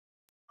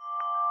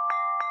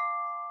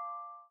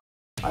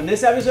On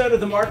this episode of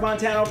the Mark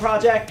Montano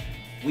Project,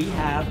 we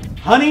have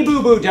Honey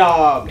Boo Boo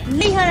Dog.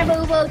 Me Honey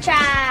Boo Boo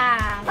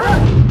Child.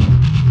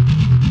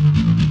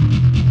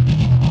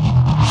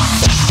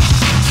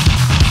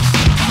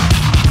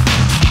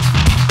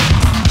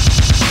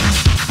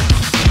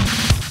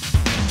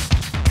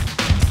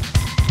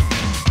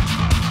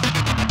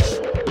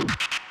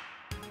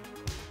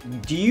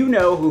 Do you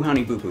know who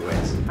Honey Boo Boo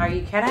is? Are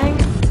you kidding?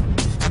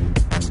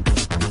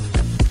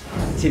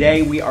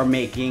 Today we are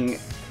making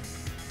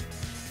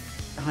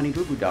Honey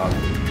Boo Boo Dog.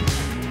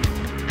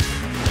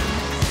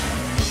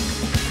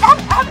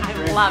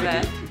 I love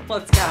it.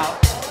 Let's go.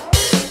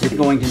 You're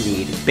going to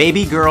need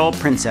baby girl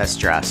princess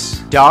dress,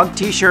 dog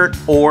t-shirt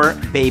or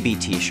baby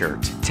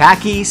t-shirt,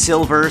 tacky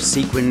silver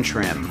sequin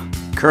trim,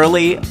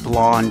 curly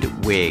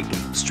blonde wig,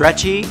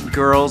 stretchy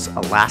girl's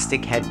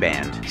elastic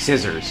headband,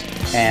 scissors,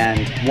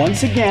 and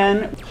once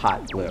again,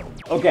 hot glue.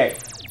 Okay,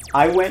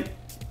 I went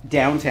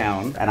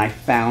downtown and I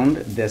found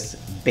this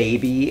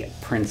baby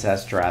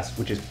princess dress,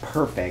 which is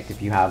perfect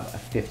if you have a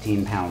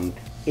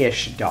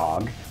 15-pound-ish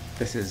dog.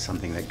 This is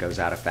something that goes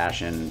out of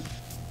fashion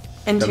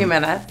in 2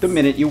 minutes. The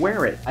minute you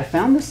wear it. I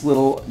found this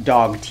little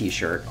dog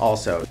t-shirt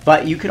also,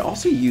 but you could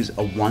also use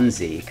a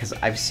onesie because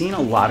I've seen a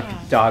lot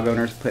of dog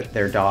owners put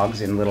their dogs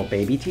in little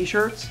baby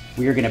t-shirts.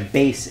 We are gonna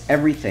base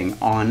everything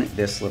on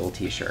this little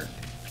t-shirt.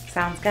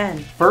 Sounds good.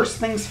 First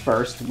things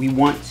first, we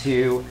want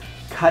to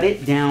cut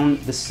it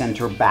down the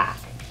center back.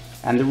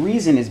 And the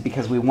reason is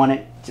because we want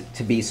it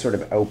to be sort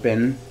of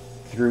open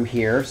through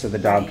here so the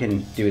dog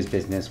can do his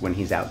business when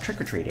he's out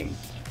trick-or-treating.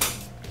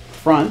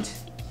 Front,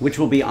 which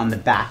will be on the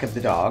back of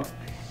the dog,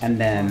 and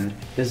then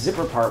the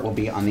zipper part will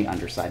be on the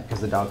underside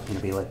because the dog's gonna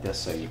be like this,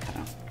 so you kind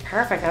of...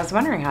 Perfect, I was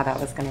wondering how that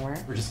was gonna work.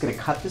 We're just gonna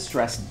cut this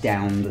dress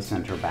down the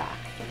center back.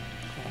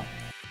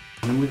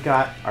 And then we've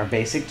got our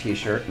basic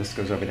t-shirt. This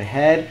goes over the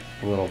head,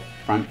 the little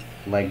front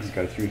legs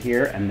go through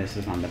here, and this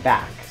is on the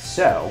back.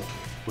 So,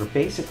 we're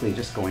basically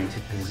just going to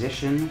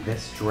position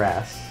this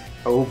dress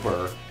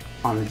over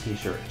on the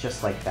t-shirt,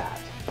 just like that.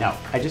 Now,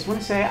 I just want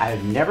to say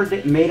I've never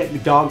made a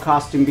dog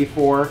costume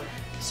before,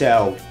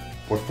 so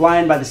we're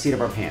flying by the seat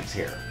of our pants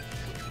here.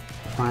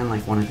 We're flying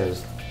like one of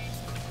those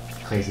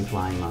crazy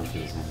flying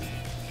monkeys in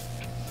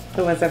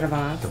The Wizard of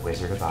Oz. The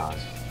Wizard of Oz.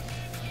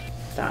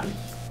 Done.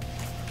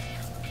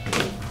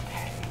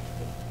 Okay.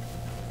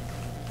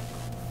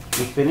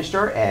 We finished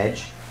our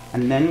edge,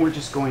 and then we're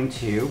just going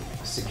to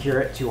secure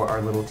it to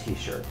our little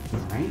t-shirt. All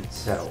right,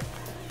 so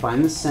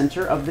find the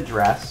center of the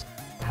dress.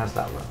 How's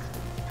that look?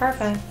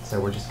 Perfect. So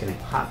we're just gonna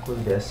hot glue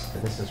this. So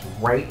this is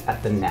right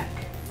at the neck.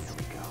 There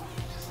we go,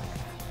 just like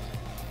that.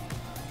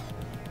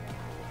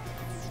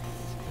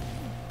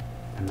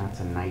 And that's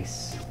a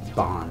nice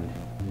bond.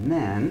 And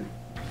then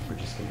we're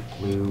just gonna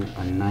glue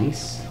a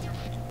nice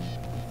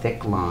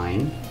thick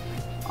line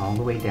all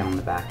the way down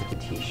the back of the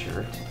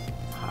t-shirt.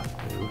 Hot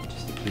glue,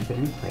 just to keep it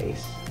in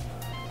place.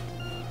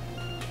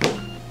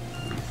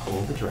 And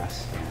pull the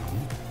dress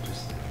down,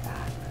 just like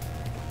that.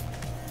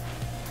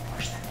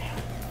 Push that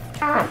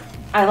down.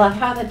 I love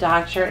how the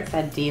dog shirt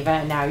said diva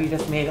and now you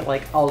just made it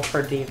like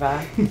ultra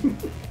diva.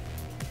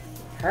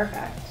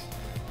 Perfect.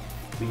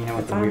 But you know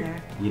what It's on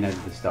there. you know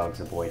this dog's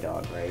a boy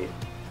dog, right?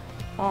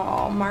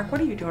 Oh, Mark, what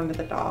are you doing to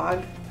the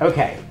dog?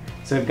 Okay,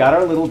 so we've got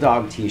our little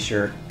dog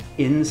t-shirt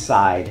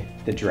inside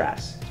the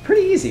dress. It's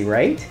pretty easy,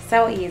 right?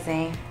 So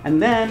easy. And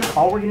then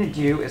all we're gonna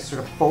do is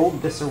sort of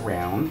fold this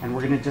around and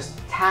we're gonna just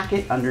tack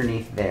it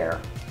underneath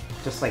there,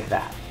 just like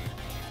that.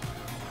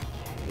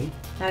 Okay.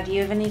 Now, do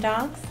you have any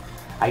dogs?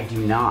 I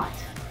do not.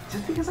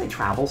 Just because I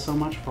travel so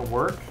much for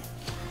work,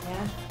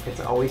 Yeah.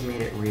 it's always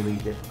made it really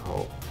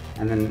difficult.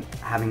 And then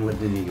having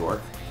lived in New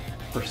York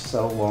for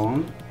so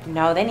long,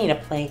 No, they need a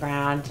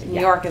playground. New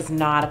Yeah. York is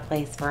not a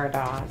place for a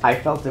dog. I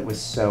felt it was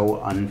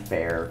so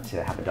unfair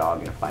to have a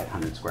dog in a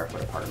 500 square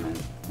foot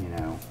apartment, you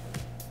know.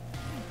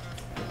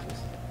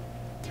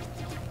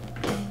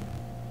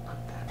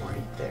 Put that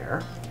right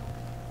there.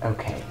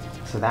 Okay,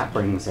 so that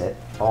brings it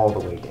all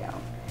the way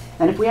down.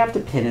 And if we have to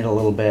pin it a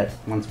little bit,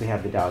 once we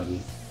have the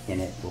doggy in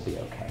it, we'll be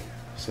okay.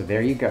 So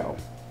there you go.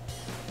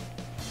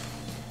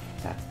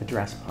 That's the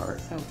dress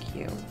part. So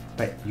cute.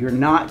 But you're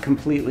not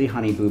completely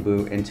Honey Boo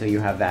Boo until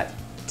you have that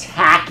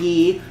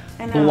tacky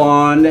I know.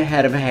 blonde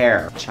head of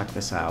hair. Check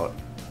this out.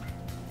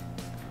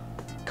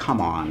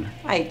 Come on.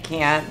 I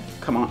can't.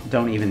 Come on,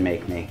 don't even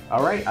make me.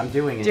 All right, I'm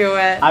doing it. Do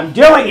it. I'm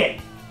doing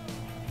it!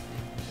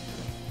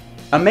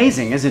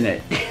 Amazing, isn't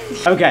it?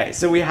 Okay,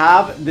 so we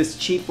have this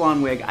cheap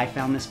blonde wig. I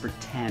found this for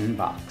 10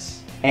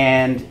 bucks.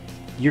 And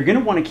you're gonna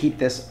wanna keep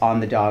this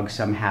on the dog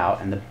somehow,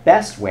 and the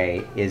best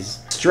way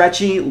is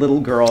stretchy little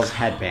girl's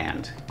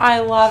headband. I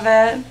love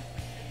it.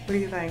 What do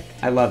you think?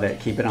 I love it,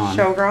 keep it on.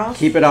 Showgirl?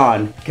 Keep it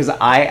on, because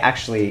I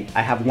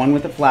have one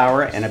with a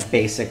flower and a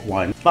basic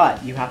one,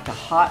 but you have to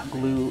hot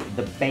glue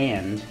the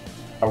band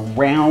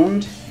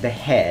around the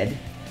head,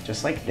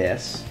 just like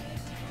this,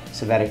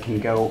 so that it can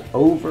go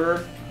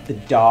over the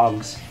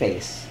dog's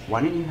face.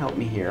 Why don't you help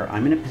me here?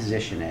 I'm gonna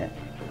position it.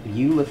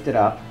 You lift it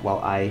up while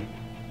I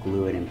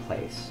glue it in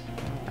place.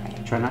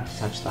 Try not to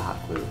touch the hot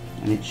glue,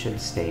 and it should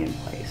stay in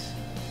place.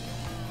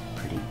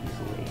 Pretty pretty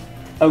easily.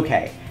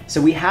 Okay,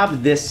 so we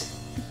have this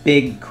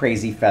big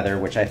crazy feather,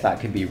 which I thought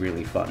could be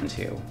really fun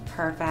too.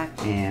 Perfect.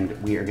 And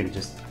we are gonna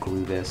just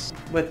glue this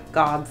With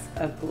gobs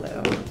of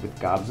glue. with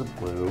gobs of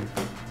glue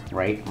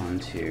right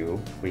onto,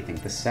 what do you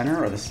think, the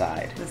center or the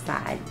side? The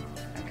side.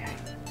 Okay.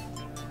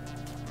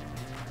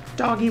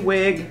 Doggy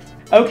wig.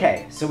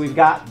 Okay, so we've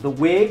got the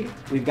wig,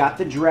 we've got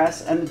the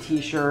dress and the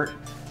t-shirt,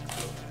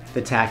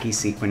 the tacky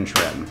sequin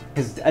trim.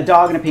 Because a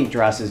dog in a pink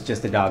dress is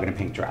just a dog in a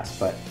pink dress,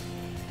 but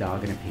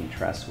dog in a pink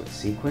dress with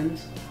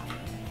sequins?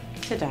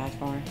 To die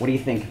for. What do you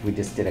think if we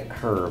just did a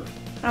curve?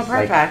 Oh,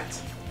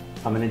 perfect.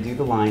 I'm gonna do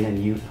the line and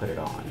you put it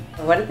on.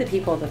 What did the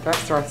people at the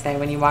thrift store say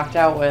when you walked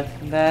out with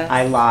this?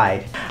 I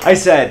lied. I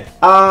said,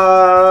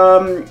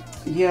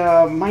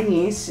 yeah, my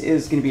niece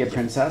is gonna be a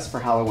princess for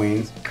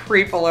Halloween.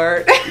 Creep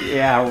alert.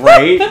 Yeah,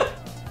 right?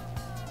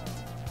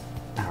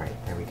 All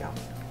right, there we go.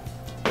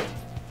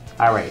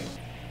 All right,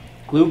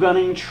 glue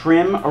gunning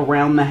trim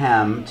around the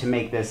hem to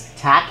make this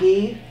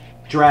tacky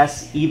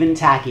dress even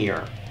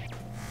tackier.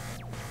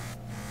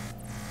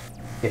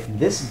 If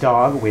this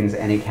dog wins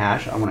any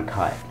cash, I wanna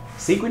cut.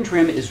 Sequin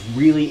trim is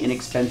really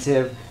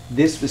inexpensive.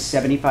 This was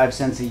 75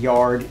 cents a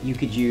yard. You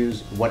could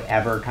use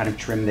whatever kind of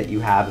trim that you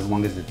have as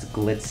long as it's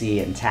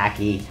glitzy and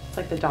tacky. It's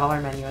like the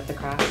dollar menu at the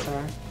craft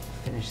store.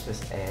 Finish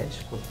this edge,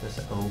 flip this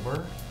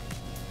over.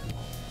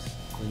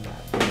 Glue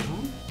that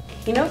down.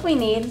 You know what we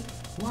need?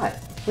 What?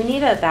 We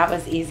need a that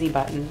was easy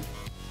button.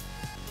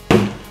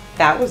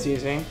 That was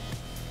easy.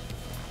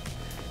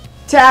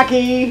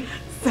 Tacky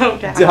So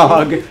tacky.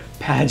 dog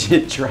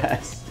pageant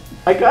dress.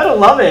 I gotta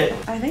love it.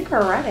 I think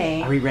we're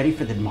ready. Are we ready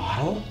for the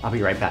model? I'll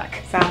be right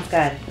back. Sounds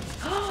good.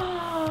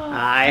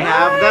 I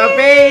have the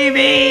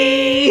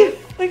baby!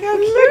 Look how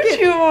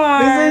cute you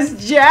are. This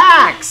is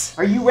Jax!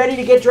 Are you ready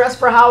to get dressed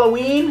for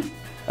Halloween?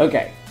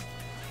 Okay.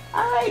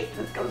 Alright,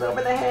 this goes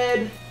over the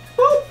head.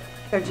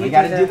 Boop! We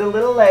gotta do the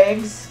little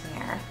legs.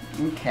 Here.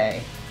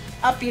 Okay.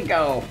 Up you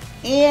go.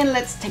 And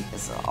let's take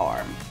this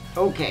arm.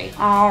 Okay.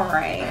 All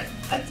right.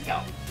 Let's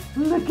go.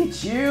 Look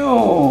at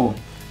you,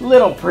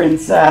 little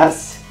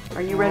princess.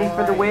 Are you ready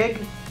for the wig?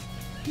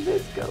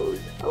 This goes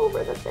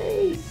over the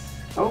face.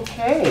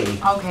 Okay.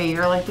 Okay,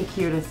 you're like the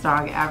cutest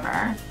dog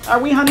ever. Are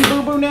we Honey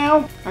Boo Boo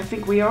now? I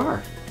think we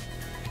are.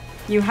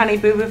 You honey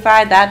boo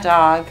boo-fied that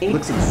dog.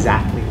 Looks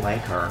exactly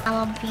like her.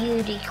 I'm a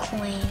beauty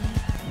queen.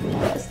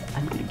 Yes,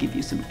 I'm gonna give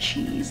you some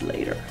cheese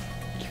later.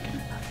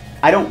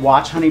 I don't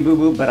watch Honey Boo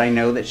Boo, but I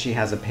know that she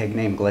has a pig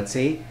named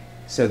Glitzy.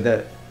 So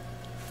the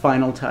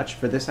final touch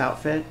for this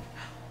outfit,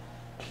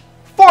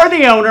 for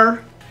the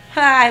owner.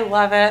 I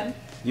love it.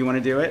 You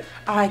wanna do it?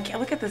 Oh, I can't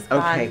look at this bun.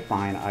 Okay,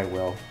 fine, I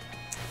will.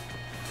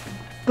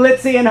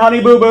 Glitzy and Honey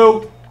Boo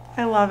Boo.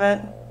 I love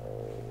it.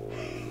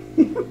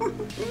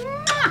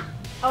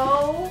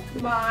 Oh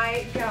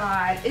my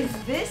god. Is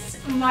this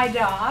my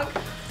dog?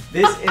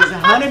 This is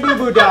Honey Boo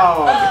Boo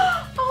Dog.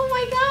 Oh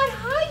my god.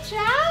 Hi,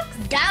 Jax.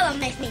 Dolla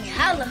makes me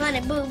holla,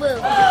 honey boo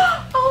boo.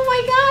 Oh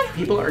my god.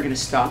 People are gonna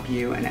stop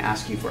you and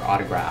ask you for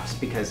autographs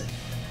because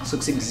this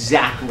looks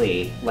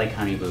exactly like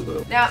Honey Boo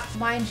Boo. Now,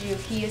 mind you,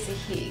 he is a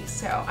he,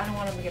 so I don't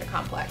want him to get a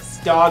complex.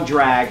 Dog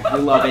drag, we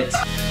love it.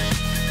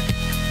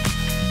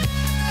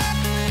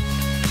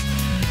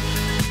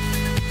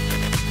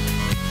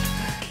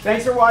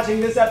 Thanks for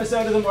watching this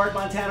episode of the Mark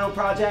Montano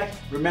Project.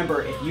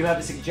 Remember, if you have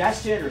a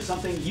suggestion or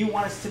something you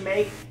want us to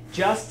make,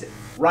 just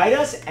write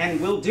us and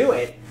we'll do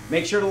it.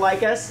 Make sure to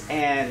like us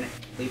and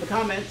leave a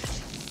comment.